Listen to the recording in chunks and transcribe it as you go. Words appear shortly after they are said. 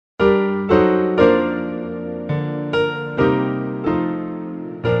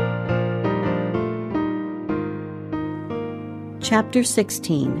Chapter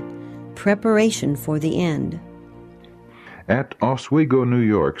 16. Preparation for the End. At Oswego, New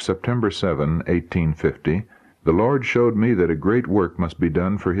York, September 7, 1850, the Lord showed me that a great work must be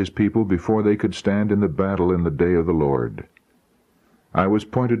done for His people before they could stand in the battle in the day of the Lord. I was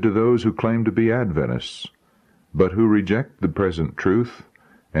pointed to those who claim to be Adventists, but who reject the present truth,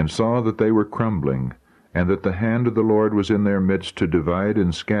 and saw that they were crumbling, and that the hand of the Lord was in their midst to divide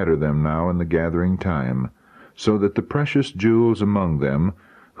and scatter them now in the gathering time, so that the precious jewels among them,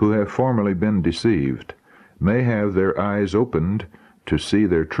 who have formerly been deceived, may have their eyes opened to see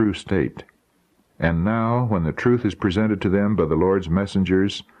their true state. And now, when the truth is presented to them by the Lord's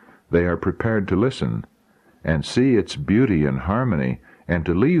messengers, they are prepared to listen, and see its beauty and harmony, and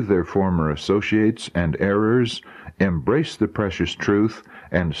to leave their former associates and errors, embrace the precious truth,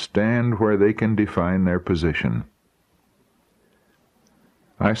 and stand where they can define their position.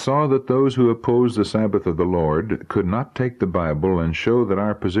 I saw that those who oppose the Sabbath of the Lord could not take the Bible and show that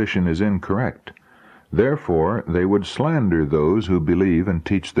our position is incorrect. Therefore, they would slander those who believe and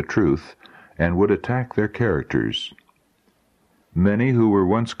teach the truth, and would attack their characters. Many who were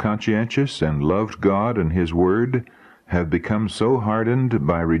once conscientious and loved God and His Word have become so hardened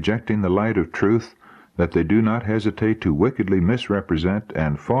by rejecting the light of truth that they do not hesitate to wickedly misrepresent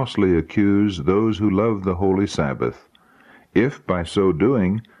and falsely accuse those who love the holy Sabbath, if by so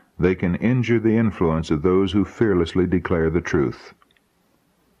doing they can injure the influence of those who fearlessly declare the truth.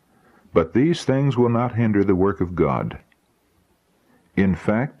 But these things will not hinder the work of God. In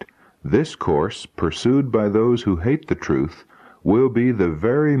fact, this course, pursued by those who hate the truth, will be the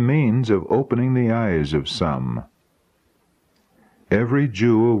very means of opening the eyes of some. Every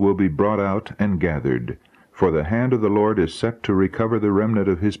jewel will be brought out and gathered, for the hand of the Lord is set to recover the remnant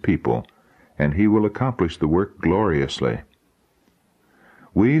of His people, and He will accomplish the work gloriously.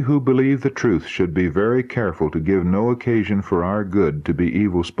 We who believe the truth should be very careful to give no occasion for our good to be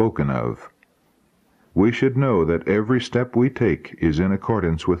evil spoken of. We should know that every step we take is in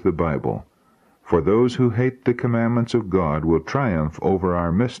accordance with the Bible, for those who hate the commandments of God will triumph over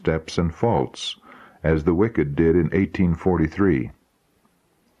our missteps and faults, as the wicked did in 1843.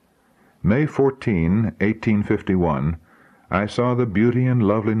 May 14, 1851, I saw the beauty and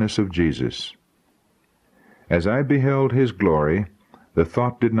loveliness of Jesus. As I beheld His glory, the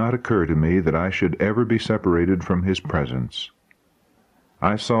thought did not occur to me that I should ever be separated from His presence.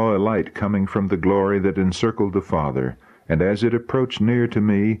 I saw a light coming from the glory that encircled the Father, and as it approached near to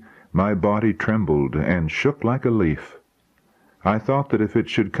me, my body trembled and shook like a leaf. I thought that if it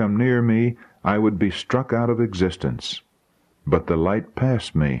should come near me, I would be struck out of existence. But the light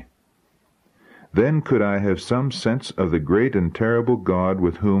passed me. Then could I have some sense of the great and terrible God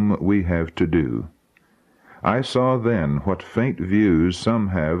with whom we have to do. I saw then what faint views some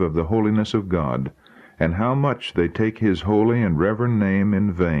have of the holiness of God, and how much they take His holy and reverend name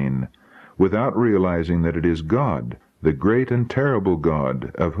in vain, without realizing that it is God, the great and terrible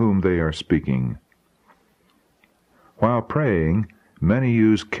God, of whom they are speaking. While praying, many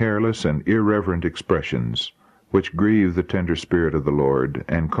use careless and irreverent expressions, which grieve the tender Spirit of the Lord,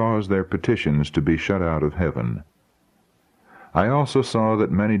 and cause their petitions to be shut out of heaven. I also saw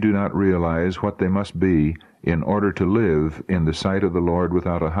that many do not realize what they must be in order to live in the sight of the Lord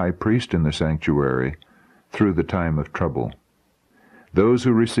without a high priest in the sanctuary, through the time of trouble. Those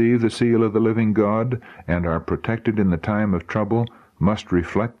who receive the seal of the living God and are protected in the time of trouble must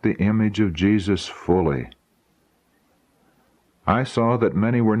reflect the image of Jesus fully. I saw that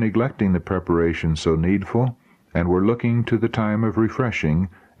many were neglecting the preparation so needful, and were looking to the time of refreshing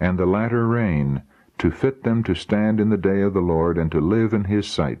and the latter rain to fit them to stand in the day of the Lord and to live in His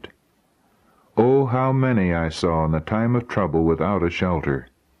sight. Oh, how many I saw in the time of trouble without a shelter!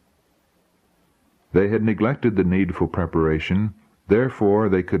 They had neglected the needful preparation, therefore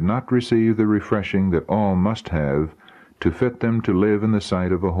they could not receive the refreshing that all must have to fit them to live in the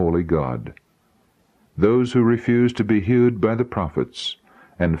sight of a holy God. Those who refuse to be hued by the prophets,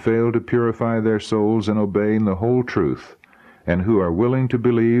 and fail to purify their souls in obeying the whole truth, and who are willing to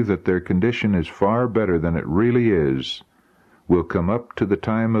believe that their condition is far better than it really is, will come up to the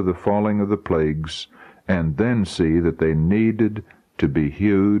time of the falling of the plagues, and then see that they needed to be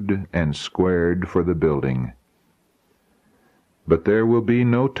hewed and squared for the building. But there will be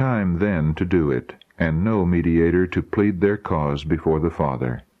no time then to do it, and no mediator to plead their cause before the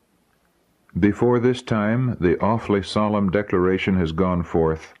Father. Before this time the awfully solemn declaration has gone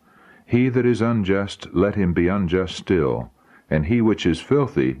forth, He that is unjust, let him be unjust still, and he which is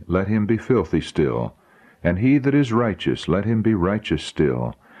filthy, let him be filthy still, and he that is righteous, let him be righteous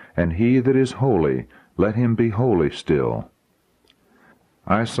still, and he that is holy, let him be holy still.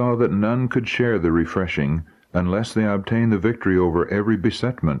 I saw that none could share the refreshing unless they obtain the victory over every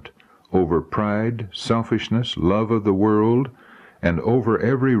besetment, over pride, selfishness, love of the world, and over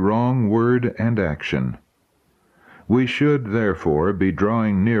every wrong word and action. We should, therefore, be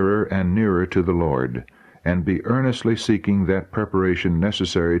drawing nearer and nearer to the Lord, and be earnestly seeking that preparation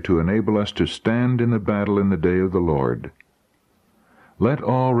necessary to enable us to stand in the battle in the day of the Lord. Let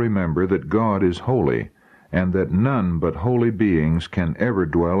all remember that God is holy, and that none but holy beings can ever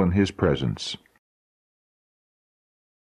dwell in His presence.